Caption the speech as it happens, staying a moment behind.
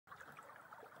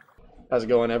How's it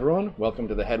going, everyone? Welcome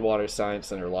to the Headwaters Science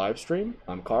Center live stream.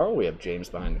 I'm Carl. We have James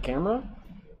behind the camera.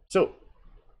 So,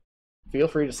 feel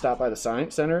free to stop by the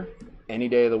Science Center any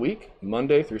day of the week.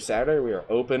 Monday through Saturday, we are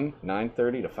open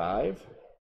 9:30 to 5.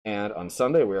 And on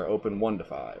Sunday, we are open 1 to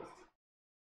 5.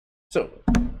 So,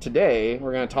 today,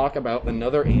 we're going to talk about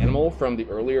another animal from the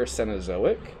earlier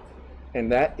Cenozoic, and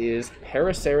that is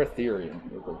Paraceratherium.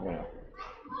 We're going to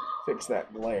fix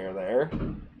that glare there.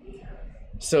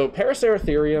 So,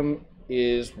 Paraceratherium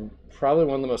is probably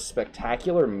one of the most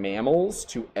spectacular mammals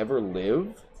to ever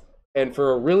live, and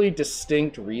for a really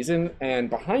distinct reason. And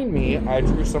behind me I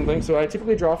drew something. So I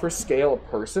typically draw for scale a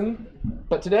person,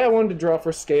 but today I wanted to draw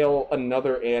for scale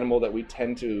another animal that we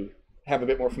tend to have a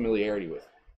bit more familiarity with.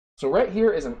 So right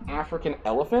here is an African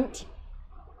elephant.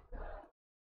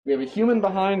 We have a human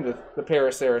behind the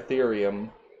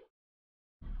Paraceratherium.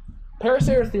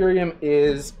 Paraceratherium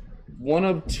is one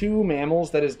of two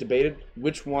mammals that is debated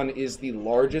which one is the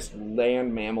largest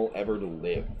land mammal ever to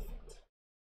live.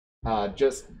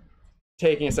 Just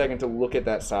taking a second to look at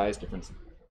that size difference.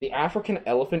 The African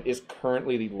elephant is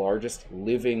currently the largest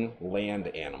living land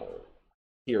animal,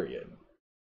 period.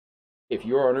 If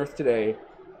you're on Earth today,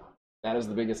 that is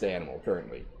the biggest animal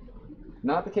currently.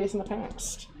 Not the case in the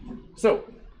past. So,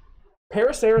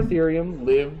 Paraceratherium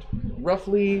lived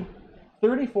roughly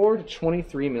 34 to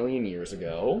 23 million years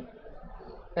ago.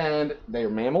 And they're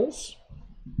mammals.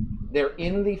 They're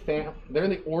in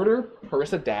the order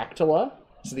Perissodactyla,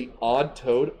 so the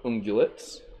odd-toed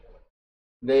ungulates.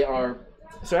 They are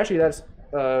actually that's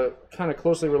kind of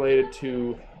closely related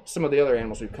to some of the other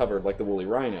animals we've covered, like the woolly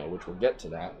rhino, which we'll get to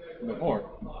that a bit more.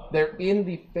 They're in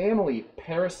the family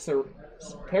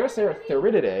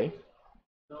Paraceratheridae,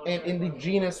 and in the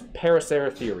genus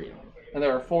Paraceratherium. And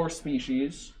there are 4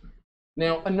 species.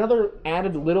 Now, another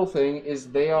added little thing is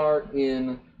they are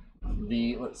in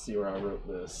the, let's see where I wrote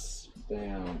this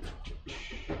down.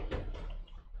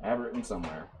 I have it written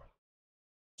somewhere.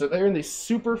 So they're in the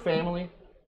superfamily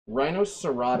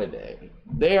Rhinoceratidae.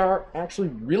 They are actually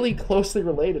really closely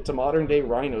related to modern day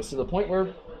rhinos, to the point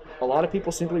where a lot of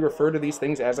people simply refer to these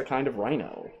things as a kind of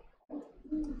rhino.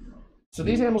 So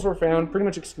these animals were found pretty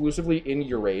much exclusively in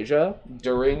Eurasia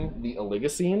during the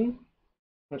Oligocene.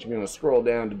 I'm going to scroll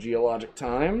down to geologic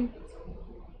time,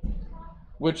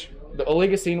 which the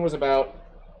Oligocene was about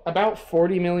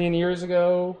 40 million years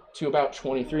ago to about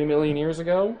 23 million years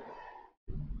ago.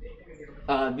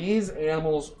 These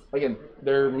animals, again,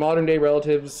 they're modern day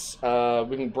relatives.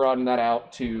 We can broaden that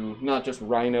out to not just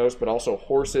rhinos, but also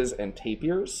horses and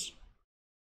tapirs.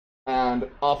 And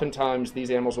oftentimes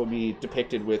these animals will be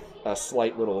depicted with a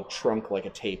slight little trunk like a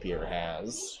tapir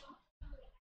has.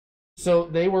 So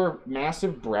they were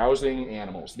massive browsing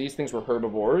animals. These things were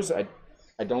herbivores. I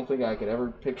don't think I could ever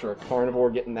picture a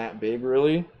carnivore getting that big,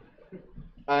 really.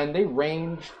 And they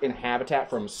ranged in habitat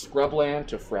from scrubland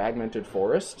to fragmented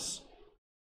forests.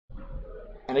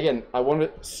 And again, I want to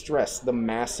stress the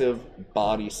massive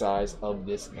body size of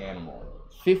this animal.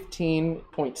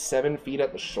 15.7 feet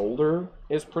at the shoulder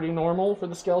is pretty normal for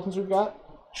the skeletons we've got.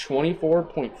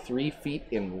 24.3 feet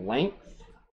in length.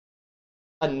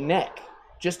 A neck.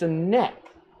 Just a neck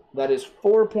that is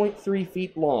 4.3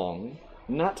 feet long,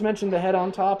 not to mention the head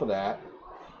on top of that,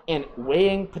 and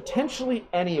weighing potentially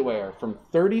anywhere from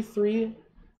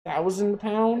 33,000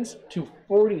 pounds to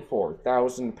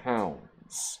 44,000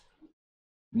 pounds.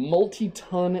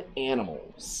 Multi-ton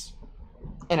animals.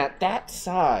 And at that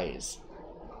size,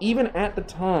 even at the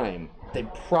time, they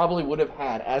probably would have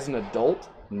had, as an adult,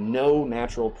 no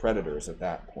natural predators at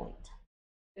that point.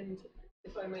 And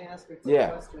if I may ask a quick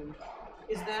question.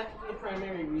 Is that the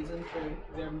primary reason for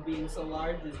them being so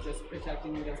large, is just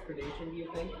protecting against predation, do you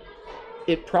think?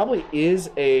 It probably is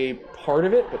a part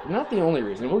of it, but not the only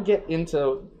reason. We'll get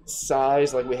into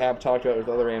size like we have talked about with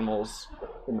other animals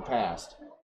in the past.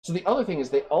 So the other thing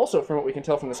is they also, from what we can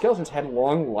tell from the skeletons, had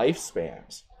long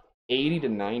lifespans. 80 to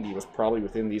 90 was probably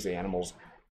within these animals'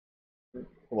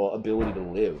 ability to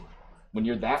live. When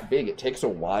you're that big, it takes a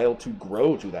while to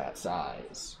grow to that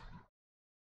size.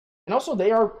 And also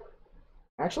they are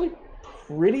actually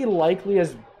pretty likely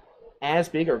as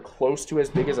big or close to as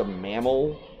big as a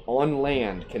mammal on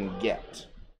land can get.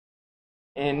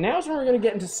 And now's when we're going to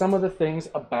get into some of the things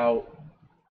about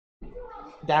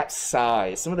that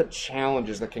size, some of the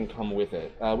challenges that can come with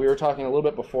it. We were talking a little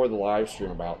bit before the live stream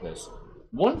about this.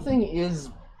 One thing is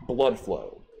blood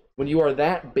flow. When you are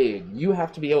that big, you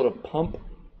have to be able to pump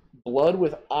blood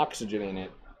with oxygen in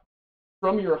it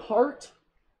from your heart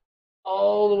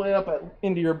all the way up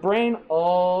into your brain,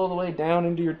 all the way down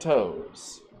into your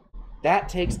toes. That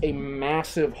takes a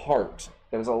massive heart.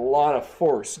 There's a lot of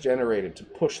force generated to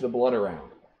push the blood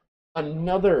around.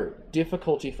 Another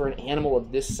difficulty for an animal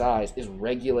of this size is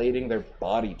regulating their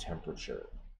body temperature.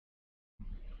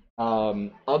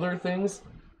 Other things,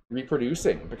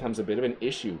 reproducing becomes a bit of an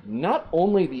issue. Not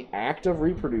only the act of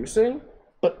reproducing,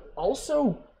 but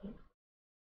also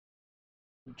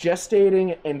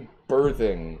gestating and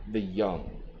birthing the young.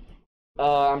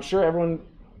 I'm sure everyone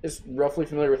is roughly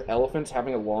familiar with elephants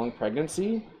having a long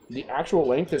pregnancy. The actual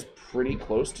length is pretty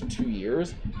close to 2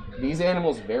 years. These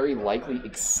animals very likely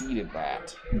exceeded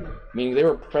that, meaning they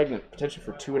were pregnant potentially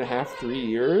for 2.5, 3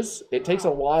 years. It takes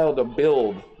a while to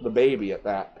build the baby at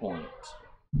that point.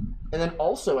 And then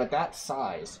also at that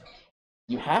size,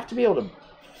 you have to be able to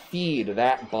feed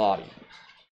that body.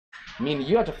 Meaning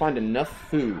you have to find enough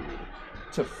food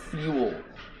to fuel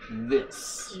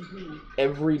this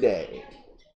every day.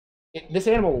 This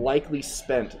animal likely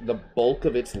spent the bulk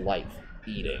of its life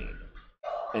eating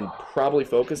and probably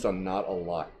focused on not a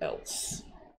lot else.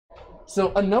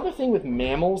 So another thing with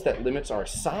mammals that limits our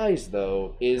size,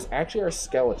 though, is actually our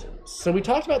skeletons. So we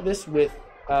talked about this with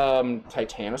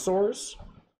titanosaurs.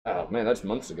 Oh man, that's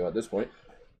months ago at this point.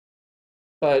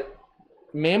 But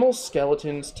mammal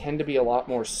skeletons tend to be a lot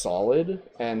more solid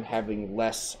and having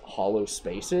less hollow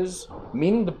spaces,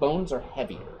 meaning the bones are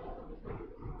heavier.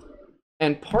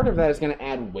 And part of that is going to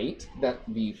add weight that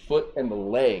the foot and the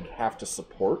leg have to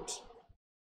support,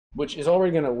 which is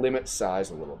already going to limit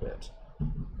size a little bit.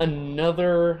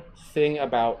 Another thing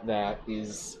about that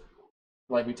is,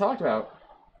 like we talked about,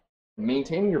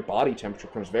 maintaining your body temperature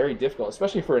becomes very difficult,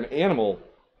 especially for an animal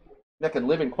that can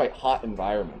live in quite hot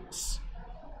environments,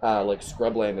 like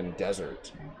scrubland and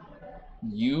desert.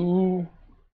 You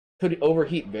could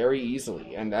overheat very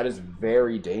easily, and that is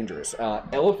very dangerous.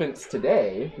 Elephants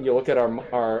today, you look at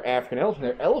our African elephant,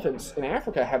 their elephants in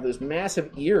Africa have those massive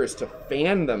ears to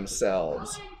fan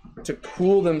themselves, to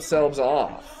cool themselves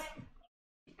off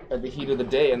at the heat of the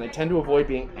day, and they tend to avoid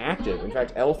being active. In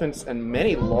fact, elephants and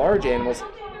many large animals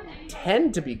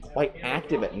tend to be quite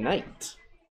active at night.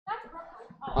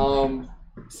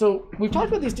 So we've talked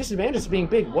about these disadvantages of being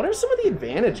big. What are some of the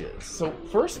advantages? So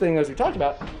first thing, as we talked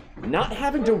about, not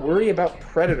having to worry about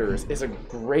predators is a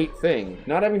great thing.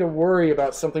 Not having to worry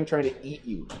about something trying to eat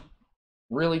you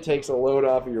really takes a load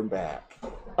off of your back.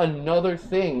 Another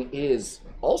thing is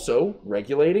also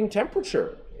regulating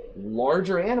temperature.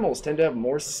 Larger animals tend to have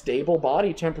more stable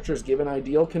body temperatures given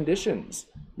ideal conditions.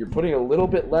 You're putting a little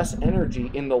bit less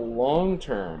energy in the long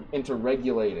term into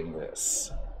regulating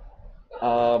this.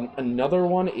 Another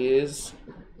one is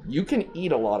you can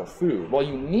eat a lot of food. While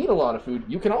you need a lot of food,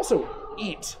 you can also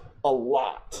eat a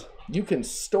lot. You can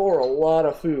store a lot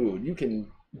of food. You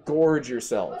can gorge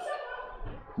yourself.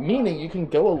 Meaning you can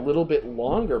go a little bit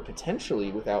longer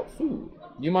potentially without food.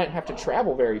 You might have to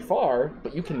travel very far,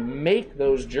 but you can make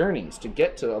those journeys to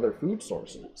get to other food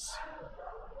sources.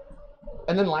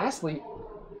 And then lastly,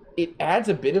 it adds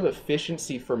a bit of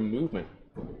efficiency for movement.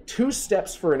 2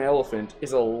 steps for an elephant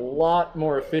is a lot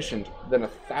more efficient than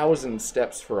 1,000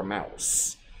 steps for a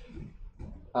mouse.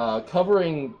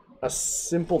 Covering a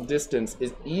simple distance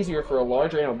is easier for a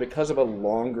larger animal because of a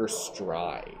longer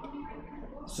stride.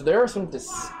 So there are some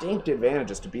distinct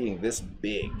advantages to being this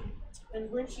big.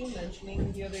 And weren't you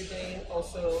mentioning the other day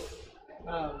also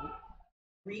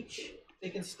reach? They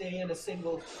can stay in a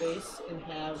single space and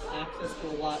have access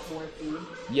to a lot more food.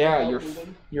 Yeah,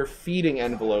 your feeding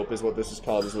envelope is what this is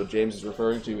called, is what James is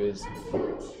referring to, is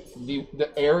the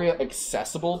area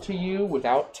accessible to you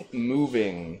without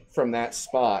moving from that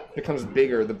spot becomes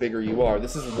bigger the bigger you are.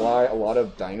 This is why a lot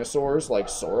of dinosaurs, like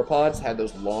sauropods, had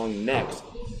those long necks,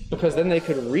 because then they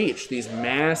could reach these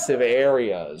massive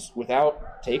areas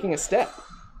without taking a step.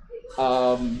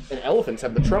 And elephants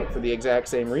have the trunk for the exact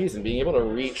same reason. Being able to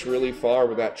reach really far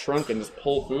with that trunk and just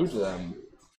pull food to them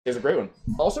is a great one.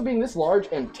 Also, being this large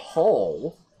and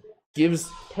tall gives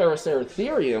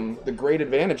Paraceratherium the great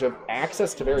advantage of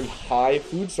access to very high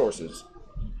food sources.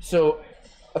 So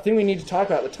a thing we need to talk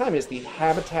about at the time is the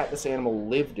habitat this animal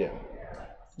lived in.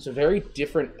 It's a very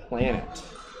different planet.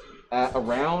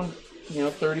 Around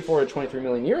 34 to 23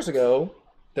 million years ago,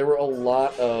 there were a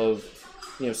lot of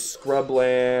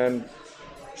scrubland,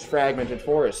 fragmented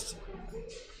forests.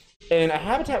 And a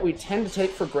habitat we tend to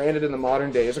take for granted in the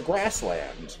modern day is a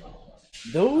grassland.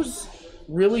 Those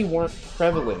really weren't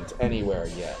prevalent anywhere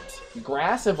yet.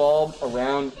 Grass evolved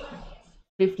around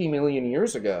 50 million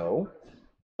years ago,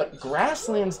 but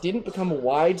grasslands didn't become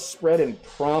widespread and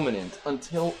prominent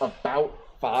until about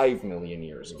 5 million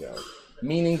years ago,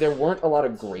 meaning there weren't a lot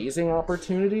of grazing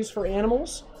opportunities for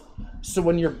animals. So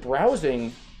when you're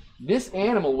browsing, this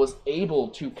animal was able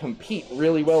to compete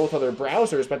really well with other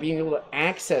browsers by being able to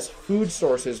access food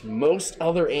sources most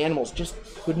other animals just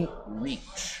couldn't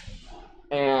reach.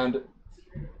 And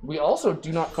we also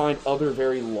do not find other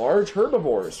very large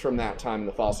herbivores from that time in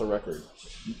the fossil record.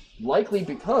 Likely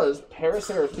because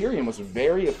Paraceratherium was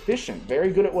very efficient,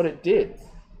 very good at what it did.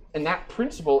 And that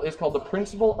principle is called the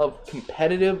principle of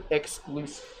competitive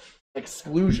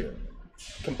exclusion.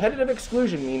 Competitive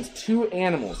exclusion means two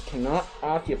animals cannot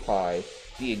occupy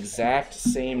the exact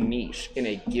same niche in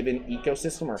a given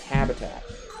ecosystem or habitat.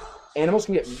 Animals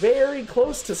can get very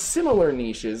close to similar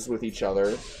niches with each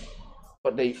other,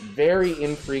 but they very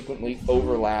infrequently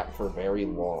overlap for very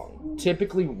long.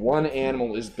 Typically, one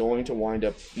animal is going to wind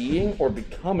up being or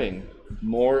becoming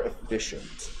more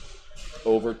efficient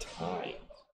over time.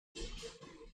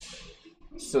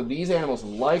 So these animals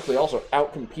likely also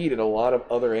outcompeted a lot of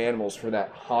other animals for that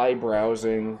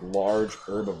high-browsing, large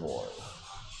herbivore.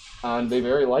 And they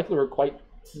very likely were quite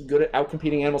good at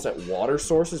outcompeting animals at water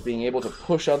sources, being able to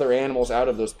push other animals out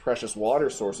of those precious water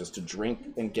sources to drink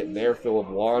and get their fill of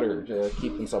water to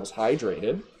keep themselves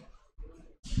hydrated.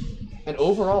 And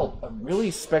overall, a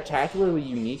really spectacularly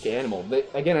unique animal. They,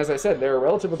 again, as I said, they're a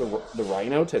relative of the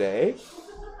rhino today,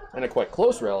 and a quite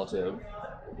close relative.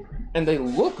 And they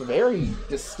look very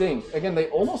distinct. Again, they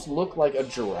almost look like a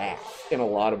giraffe in a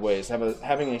lot of ways,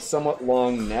 having a somewhat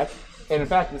long neck. And in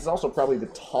fact, this is also probably the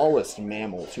tallest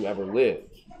mammal to ever live.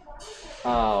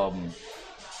 And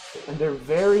they're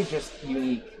very just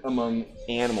unique among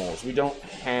animals. We don't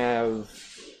have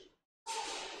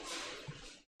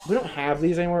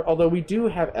these anymore, although we do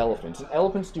have elephants. And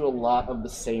elephants do a lot of the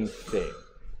same thing.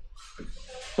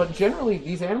 But generally,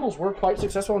 these animals were quite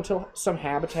successful until some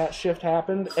habitat shift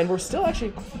happened, and we're still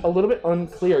actually a little bit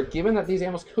unclear, given that these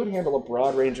animals could handle a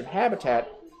broad range of habitat,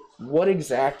 what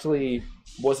exactly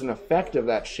was an effect of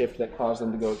that shift that caused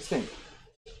them to go extinct.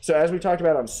 So as we talked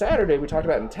about on Saturday, we talked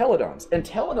about entelodons.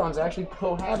 Entelodons actually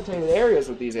cohabitated areas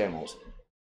with these animals.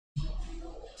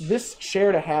 This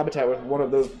shared a habitat with one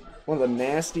of the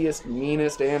nastiest,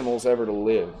 meanest animals ever to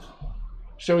live,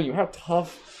 showing you how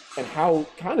tough and how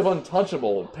kind of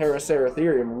untouchable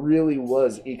Paraceratherium really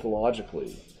was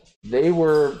ecologically. They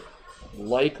were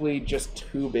likely just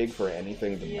too big for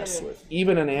anything to mess with,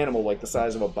 even an animal like the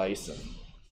size of a bison.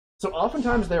 So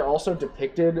oftentimes they're also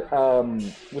depicted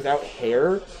without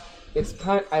hair.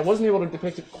 I wasn't able to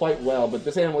depict it quite well, but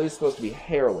this animal is supposed to be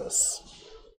hairless.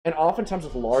 And oftentimes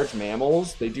with large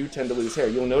mammals, they do tend to lose hair.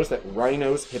 You'll notice that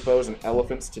rhinos, hippos, and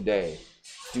elephants today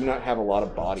do not have a lot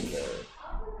of body hair.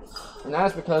 And that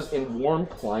is because in warm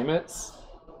climates,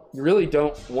 you really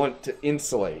don't want to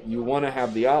insulate. You want to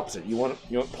have the opposite. You want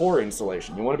poor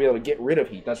insulation. You want to be able to get rid of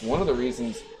heat. That's one of the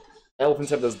reasons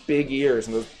elephants have those big ears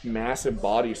and those massive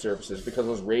body surfaces, because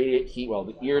those radiate heat well.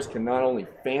 The ears can not only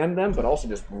fan them, but also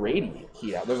just radiate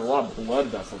heat out. There's a lot of blood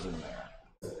vessels in there.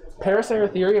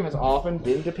 Paraceratherium has often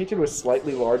been depicted with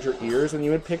slightly larger ears than you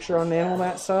would picture on an animal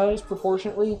that size,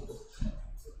 proportionately.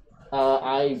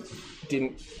 I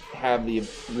didn't have the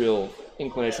real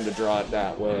inclination to draw it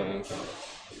that way.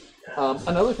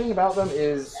 Another thing about them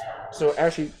is, so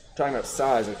actually talking about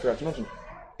size, I forgot to mention,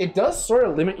 it does sort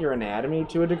of limit your anatomy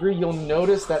to a degree. You'll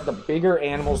notice that the bigger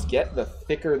animals get, the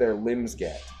thicker their limbs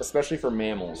get, especially for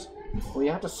mammals. Well,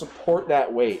 you have to support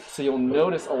that weight. So you'll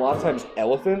notice a lot of times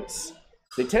elephants,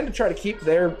 they tend to try to keep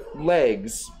their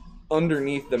legs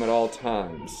underneath them at all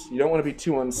times. You don't want to be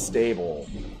too unstable,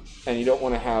 and you don't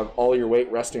want to have all your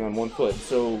weight resting on one foot.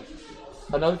 So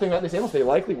another thing about these animals, they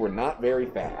likely were not very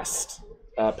fast.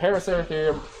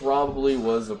 Paraceratherium probably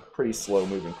was a pretty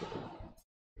slow-moving creature.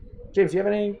 James, do you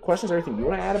have any questions or anything you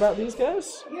want to add about these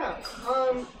guys? Yeah,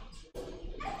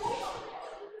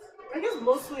 I guess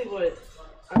mostly what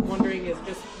I'm wondering is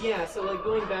just, so like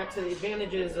going back to the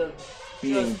advantages of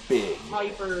being big,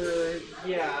 hyper,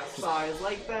 size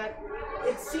like that.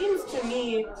 It seems to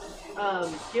me,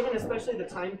 given especially the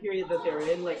time period that they're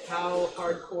in, like how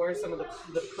hardcore some of the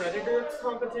predator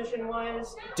competition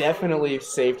was. Definitely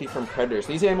safety from predators.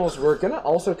 These animals, we're going to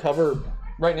also cover,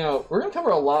 right now, we're going to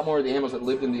cover a lot more of the animals that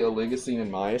lived in the Oligocene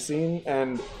and Miocene,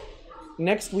 and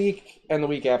next week and the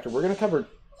week after, we're going to cover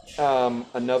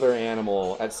another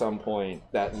animal at some point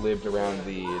that lived around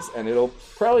these, and it'll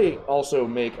probably also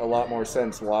make a lot more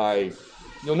sense why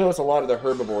you'll notice a lot of the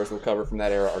herbivores we'll cover from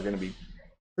that era are going to be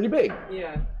pretty big.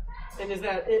 Yeah, and is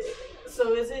that it?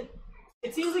 So is it?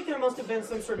 It seems like there must have been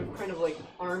some sort of kind of like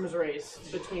arms race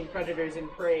between predators and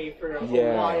prey for a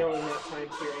while in that time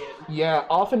period. Yeah,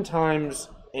 oftentimes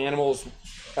animals,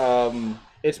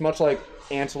 it's much like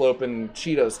antelope and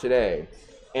cheetahs today.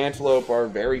 Antelope are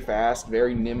very fast,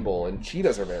 very nimble, and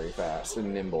cheetahs are very fast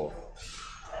and nimble.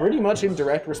 Pretty much in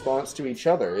direct response to each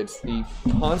other. It's the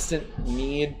constant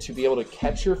need to be able to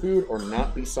catch your food or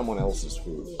not be someone else's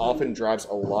food. Often drives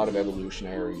a lot of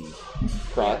evolutionary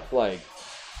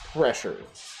pressure.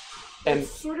 And It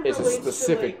sort of it's a relates to,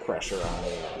 specific like, pressure on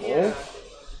the yeah. animal.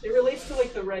 It relates to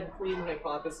like the Red Queen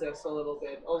hypothesis a little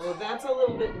bit, although that's a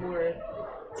little bit more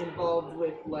involved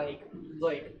with like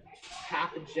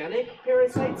pathogenic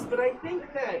parasites. But I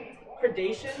think that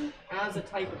predation as a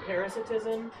type of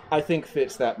parasitism I think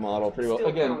fits that model pretty well. still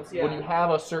Again, counts, yeah. when you have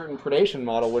a certain predation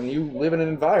model, when you live in an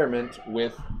environment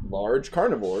with large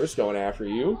carnivores going after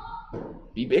you,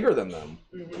 be bigger than them.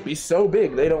 Mm-hmm. Be so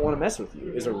big they don't want to mess with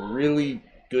you is a really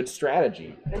good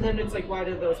strategy. And then it's like, why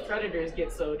do those predators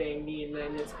get so dang mean?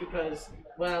 And it's because,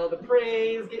 well, the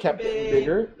prey is getting Kept big, getting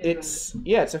bigger. and It's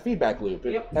a feedback loop.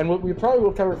 Yep. And we probably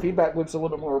will cover feedback loops a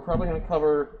little bit more. We're probably going to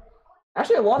cover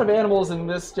actually a lot of animals in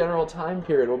this general time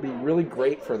period. Will be really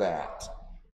great for that.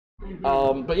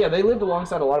 Mm-hmm. But yeah, they lived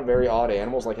alongside a lot of very odd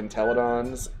animals like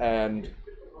entelodons, and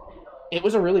it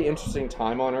was a really interesting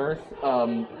time on Earth.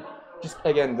 Just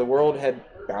again, the world had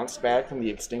bounced back from the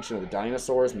extinction of the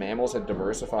dinosaurs. Mammals had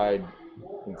diversified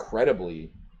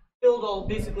incredibly, Filled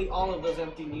basically all of those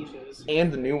empty niches.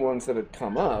 and the new ones that had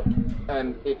come up,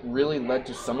 and it really led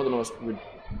to some of the most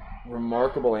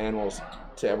remarkable animals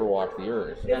to ever walk the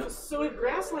Earth. If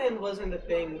grassland wasn't a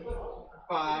thing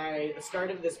by the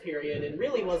start of this period, and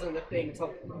really wasn't a thing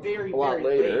until very, A lot very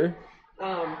later.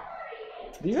 late,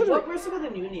 These guys what were some of the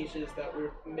new niches that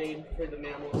were made for the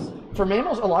mammals? For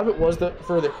mammals, a lot of it was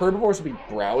for the herbivores to be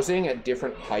browsing at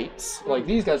different heights. Like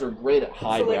these guys were great at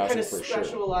high So like browsing kind of for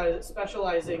sure.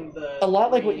 specializing the A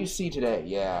lot like what you range. see today,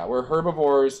 yeah. Where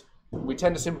herbivores, we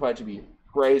tend to simplify it to be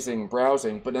grazing,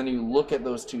 browsing, but then you look at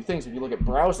those two things. If you look at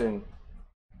browsing,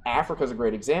 Africa's a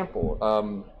great example.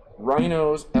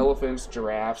 Rhinos, elephants,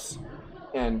 giraffes,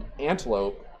 and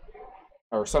antelope,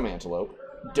 or some antelope,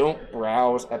 don't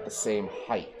browse at the same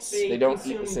heights. They don't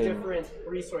eat the consume same. different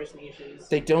resource niches.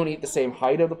 They don't eat the same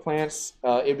height of the plants.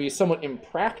 It'd be somewhat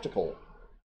impractical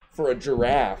for a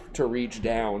giraffe to reach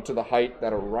down to the height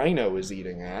that a rhino is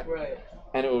eating at, Right.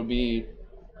 and it would be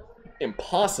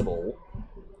impossible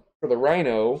for the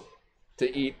rhino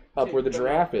to eat up where the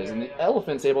giraffe is. And the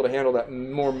elephant's able to handle that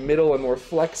more middle and more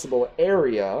flexible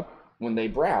area when they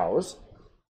browse.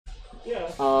 Yeah.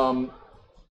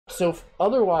 So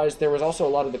otherwise, there was also a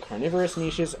lot of the carnivorous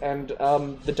niches, and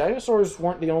the dinosaurs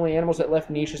weren't the only animals that left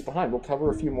niches behind. We'll cover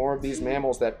a few more of these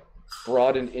mammals that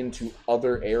broadened into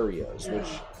other areas, which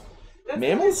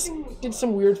mammals did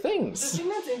some weird The things. thing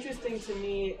that's interesting to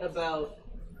me about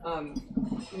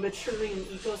maturing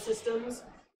ecosystems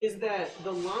is that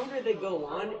the longer they go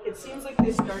on, it seems like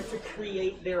they start to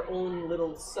create their own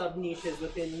little sub-niches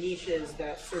within niches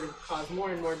that sort of cause more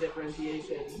and more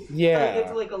differentiation. Yeah. Get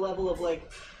to like a level of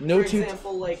like, No for two-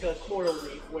 example, like a coral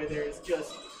reef where there's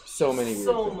just So many weird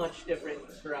so things. much different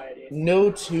variety.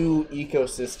 No two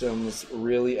ecosystems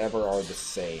really ever are the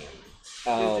same.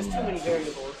 There's just too many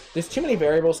variables. There's too many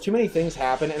variables, too many things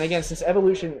happen, and again, since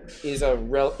evolution is a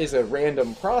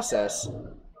random process,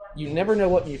 you never know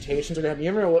what mutations are going to happen.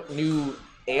 You never know what new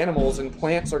animals and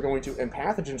plants are going to, and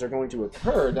pathogens are going to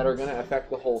occur that are going to affect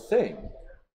the whole thing.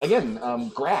 Again,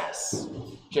 grass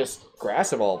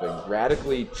evolving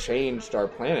radically changed our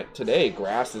planet. Today,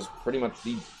 grass is pretty much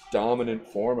the dominant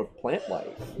form of plant life.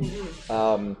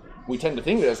 We tend to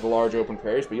think of it as the large open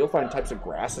prairies, but you'll find types of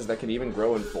grasses that can even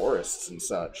grow in forests and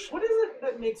such. What is it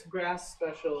that makes grass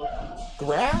special?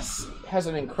 Grass has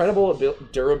an incredible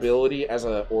durability as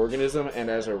an organism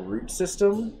and as a root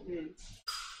system.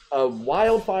 A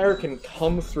wildfire can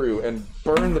come through and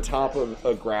burn the top of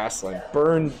a grassland,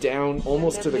 burn down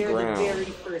almost to the ground. The very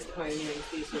first pioneering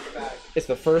species back. It's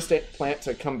the first plant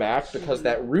to come back because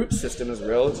that root system is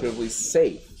relatively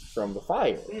safe from the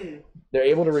fire. They're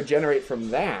able to regenerate from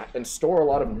that and store a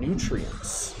lot of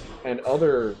nutrients and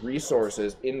other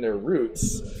resources in their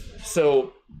roots.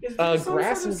 So Is there some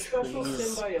grass sort of and special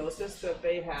trees. symbiosis that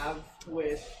they have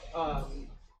with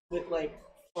like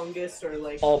fungus or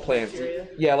like All plants, bacteria?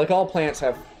 yeah, like all plants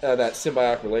have that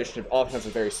symbiotic relationship. Often has a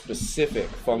very specific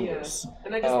fungus. Yeah.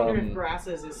 And I just wonder if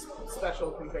grasses is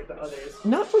special compared to others.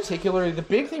 Not particularly. The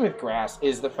big thing with grass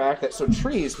is the fact that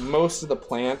trees, most of the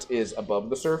plant is above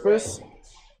the surface.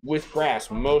 With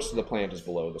grass, most of the plant is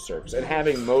below the surface, and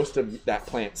having most of that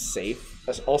plant safe,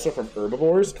 also from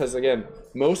herbivores, because again,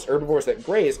 most herbivores that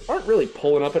graze aren't really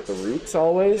pulling up at the roots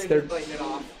always. They're just biting it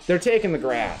off. They're taking the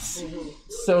grass.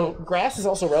 So grass is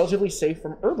also relatively safe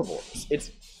from herbivores. It's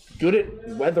good at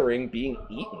weathering being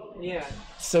eaten. Yeah.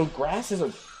 So grass is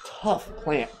a tough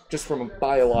plant just from a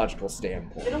biological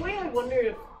standpoint. In a way, I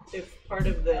wonder if part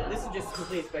of this is just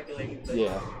complete speculation, but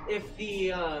if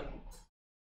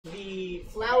the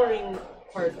flowering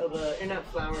part of not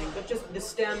flowering, but just the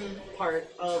stem part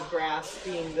of grass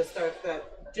being the stuff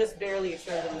that just barely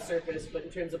extends on the surface, but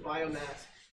in terms of biomass,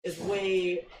 is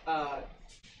way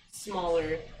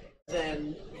smaller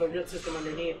than the root system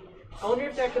underneath. I wonder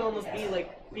if that could almost be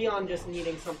like beyond just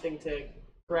needing something to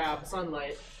grab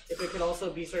sunlight. If it could also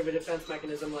be sort of a defense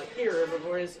mechanism, like here,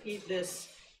 herbivores eat this,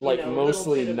 like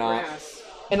mostly little bit of not. grass.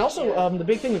 And also, the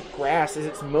big thing with grass is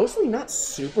it's mostly not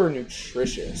super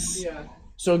nutritious. Yeah.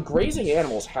 So grazing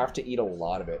animals have to eat a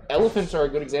lot of it. Elephants are a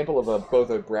good example of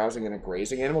both a browsing and a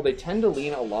grazing animal. They tend to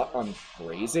lean a lot on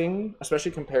grazing,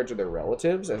 especially compared to their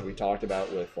relatives, as we talked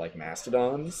about with like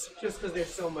mastodons. Just because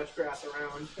there's so much grass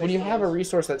around. When you have a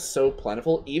resource that's so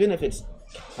plentiful, even if it's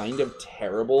kind of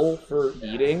terrible for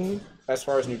eating as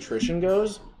far as nutrition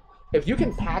goes, if you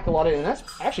can pack a lot in, and that's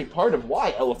actually part of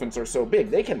why elephants are so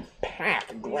big, they can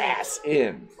pack grass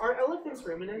in. Are elephants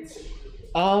ruminants?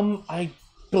 I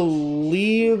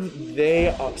believe they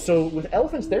are. So with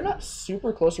elephants, they're not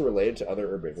super closely related to other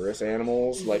herbivorous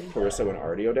animals like Pariso and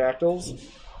Artiodactyls.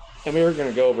 And we were going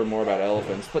to go over more about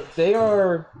elephants, but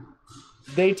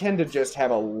they tend to just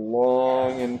have a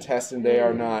long intestine. They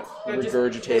are not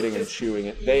regurgitating and chewing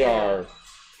it. They are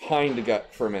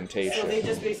hind-gut fermentation. So they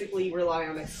just basically rely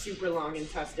on a super long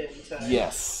intestine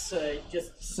to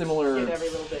just similar get every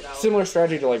little bit out. Similar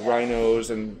strategy to like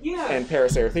rhinos and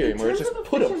Paraceratherium, where it's just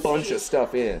put a bunch of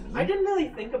stuff in. I didn't really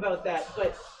think about that,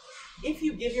 but if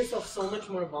you give yourself so much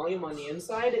more volume on the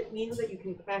inside, it means that you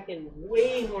can pack in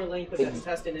way more length of that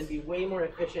intestine and be way more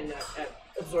efficient at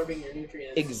absorbing your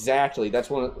nutrients. Exactly. That's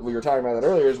we were talking about that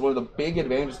earlier. Is one of the big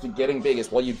advantages to getting big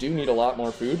is while you do need a lot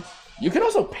more food, you can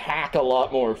also pack a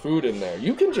lot more food in there.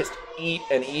 You can just eat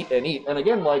and eat and eat. And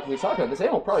again, like we talked about, this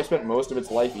animal probably spent most of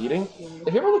its life eating.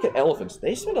 If you ever look at elephants,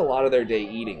 they spend a lot of their day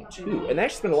eating too. And they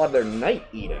actually spend a lot of their night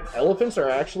eating. Elephants are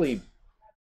actually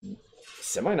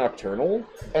semi-nocturnal.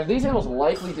 And these animals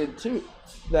likely did too,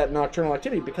 that nocturnal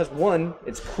activity, because one,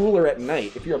 it's cooler at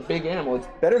night. If you're a big animal, it's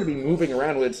better to be moving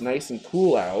around when it's nice and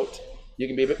cool out. You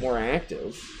can be a bit more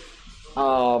active.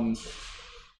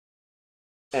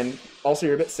 And also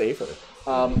you're a bit safer.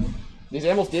 These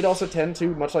animals did also tend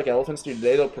to, much like elephants do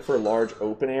today, they'll prefer large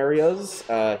open areas.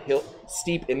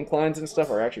 Steep inclines and stuff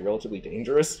are actually relatively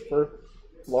dangerous for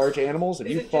large animals. If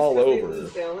you fall over,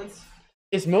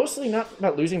 it's mostly not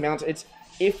about losing balance. It's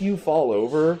if you fall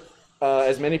over,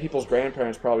 as many people's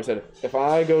grandparents probably said, if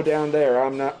I go down there,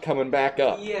 I'm not coming back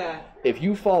up. Yeah. If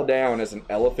you fall down as an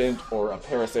elephant or a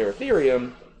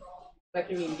Paraceratherium, that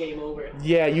can mean game over.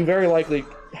 Yeah, you very likely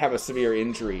have a severe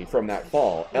injury from that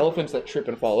fall. Elephants that trip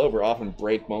and fall over often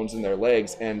break bones in their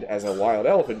legs, and as a wild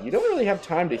elephant, you don't really have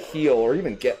time to heal or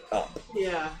even get up.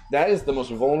 Yeah. That is the most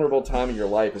vulnerable time of your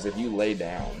life, is if you lay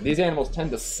down. These animals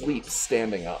tend to sleep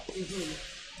standing up.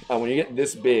 When you get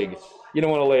this big, you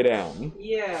don't want to lay down.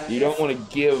 Yeah. You don't want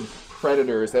to give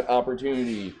predators that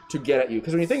opportunity to get at you.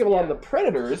 Because when you think of a lot of the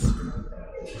predators,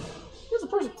 as a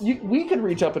person, we could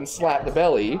reach up and slap the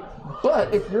belly,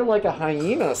 but if you're like a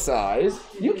hyena size,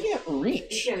 you can't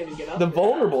reach. You can't even get up the there.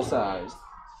 vulnerable size.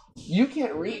 You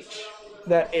can't reach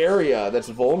that area that's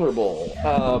vulnerable.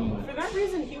 For that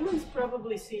reason, humans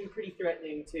probably seem pretty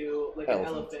threatening to like an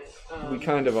elephant. We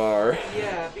kind of are.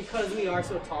 Yeah, because we are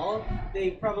so tall,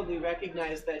 they probably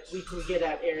recognize that we can get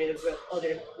at areas that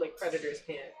other like predators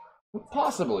can't.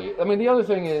 Possibly. I mean, the other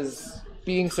thing is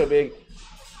being so big.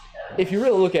 If you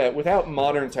really look at it, without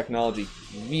modern technology,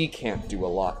 we can't do a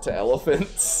lot to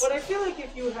elephants. But I feel like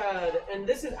if you had, and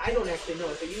this is, I don't actually know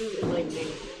it, but you enlighten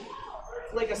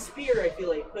like a spear, I feel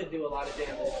like could do a lot of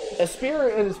damage. A spear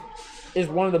is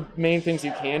one of the main things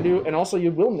you can do, and also you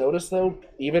will notice though,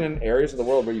 even in areas of the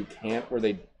world where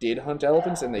they did hunt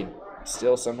elephants and they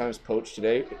still sometimes poach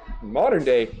today, in modern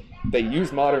day, they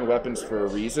use modern weapons for a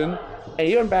reason. And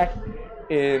even back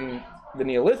in the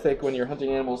Neolithic, when you're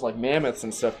hunting animals like mammoths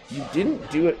and stuff, you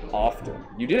didn't do it often.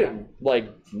 You did it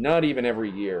like not even every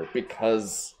year,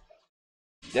 because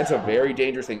that's a very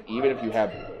dangerous thing, even if you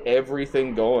have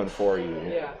everything going for you.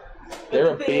 Yeah.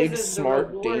 They're a big,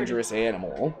 smart, dangerous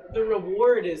animal. The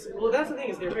reward is, well, that's the thing,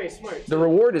 is they're very smart. The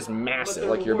reward is massive,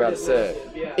 like you're about to say.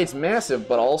 Massive, yeah. It's massive,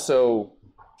 but also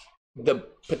the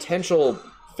potential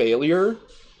failure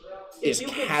is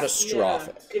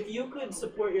catastrophic. If you could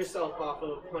support yourself off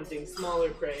of hunting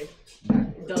smaller prey,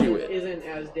 isn't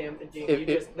as damaging.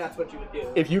 That's what you would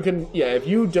do. If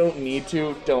you don't need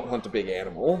to, don't hunt a big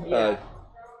animal. Yeah.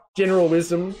 General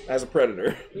wisdom as a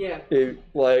predator. Yeah. If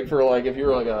you're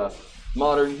like a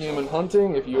modern human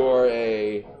hunting, if you're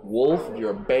a wolf, if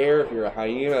you're a bear, if you're a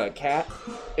hyena, a cat,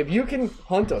 if you can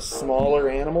hunt a smaller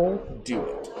animal, do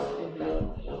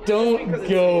it. Don't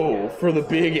go for the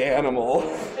big animal.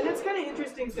 And it's kind of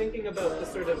interesting thinking about the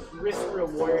sort of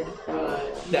risk-reward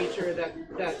nature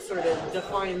that sort of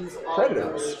defines all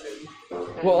predators.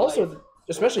 evolution. Well, also,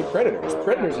 especially predators.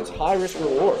 Predators, it's high risk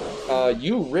reward.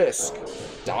 You risk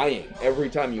dying every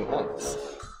time you hunt.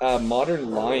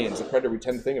 Modern lions, a predator we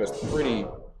tend to think of as pretty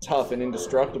tough and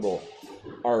indestructible,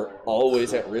 are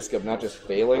always at risk of not just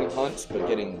failing hunts, but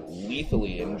getting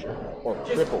lethally injured or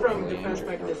Just crippled from the defense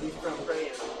injury. mechanisms from prey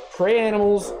animals. Prey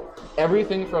animals,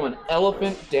 everything from an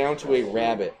elephant down to a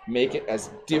rabbit, make it as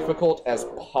difficult as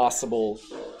possible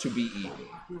to be eaten.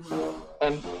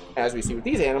 And as we see with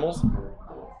these animals,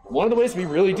 one of the ways to be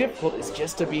really difficult is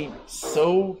just to be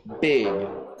so big.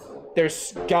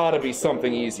 There's gotta be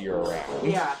something easier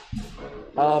around. Yeah.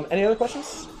 Any other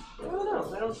questions? I don't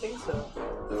know. I don't think so.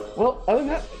 Well, other than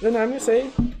that, then I'm gonna say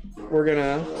we're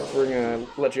gonna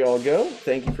let you all go.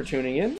 Thank you for tuning in.